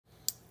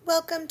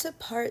Welcome to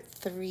part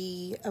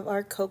 3 of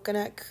our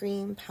Coconut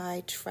Cream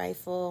Pie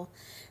Trifle.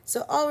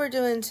 So all we're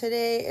doing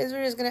today is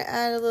we're just going to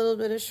add a little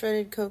bit of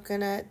shredded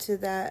coconut to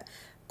that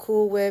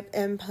Cool Whip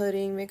and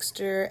pudding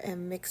mixture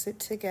and mix it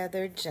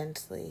together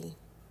gently.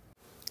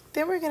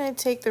 Then we're going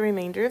to take the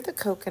remainder of the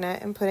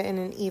coconut and put it in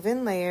an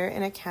even layer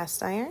in a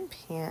cast iron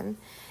pan,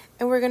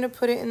 and we're going to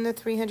put it in the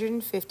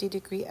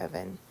 350-degree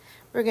oven.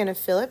 We're going to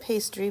fill a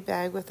pastry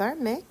bag with our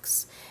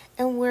mix,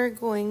 and we're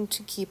going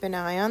to keep an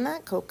eye on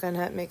that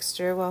coconut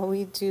mixture while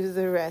we do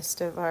the rest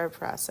of our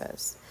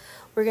process.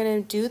 We're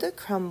going to do the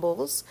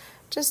crumbles,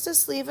 just a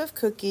sleeve of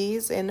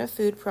cookies in a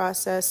food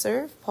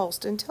processor,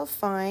 pulsed until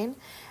fine.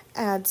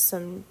 Add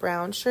some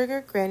brown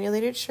sugar,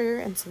 granulated sugar,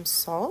 and some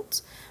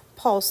salt.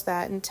 Pulse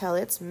that until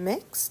it's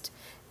mixed.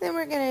 Then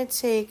we're going to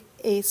take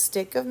a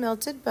stick of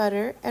melted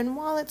butter, and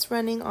while it's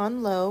running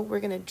on low, we're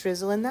going to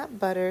drizzle in that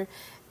butter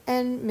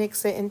and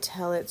mix it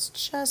until it's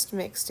just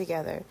mixed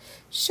together.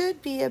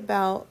 Should be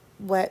about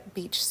wet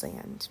beach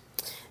sand.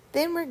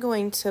 Then we're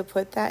going to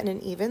put that in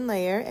an even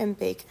layer and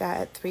bake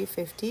that at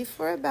 350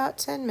 for about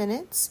 10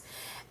 minutes,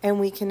 and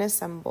we can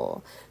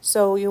assemble.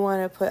 So you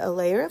want to put a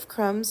layer of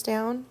crumbs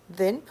down,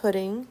 then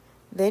pudding,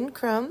 then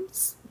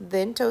crumbs,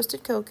 then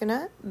toasted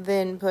coconut,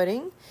 then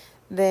pudding,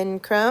 then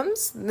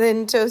crumbs,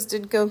 then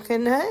toasted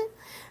coconut,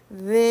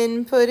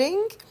 then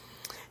pudding,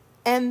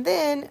 and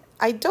then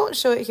I don't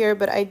show it here,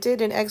 but I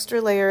did an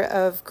extra layer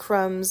of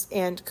crumbs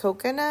and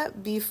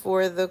coconut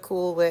before the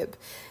Cool Whip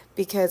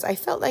because I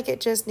felt like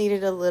it just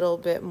needed a little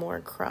bit more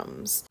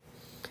crumbs.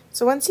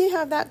 So once you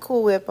have that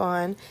Cool Whip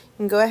on, you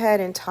can go ahead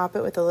and top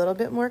it with a little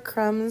bit more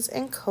crumbs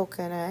and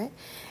coconut.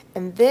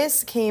 And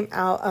this came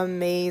out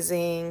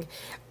amazing.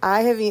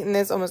 I have eaten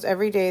this almost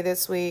every day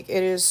this week.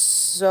 It is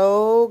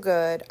so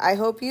good. I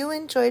hope you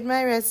enjoyed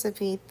my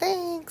recipe.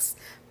 Thanks.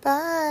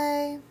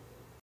 Bye.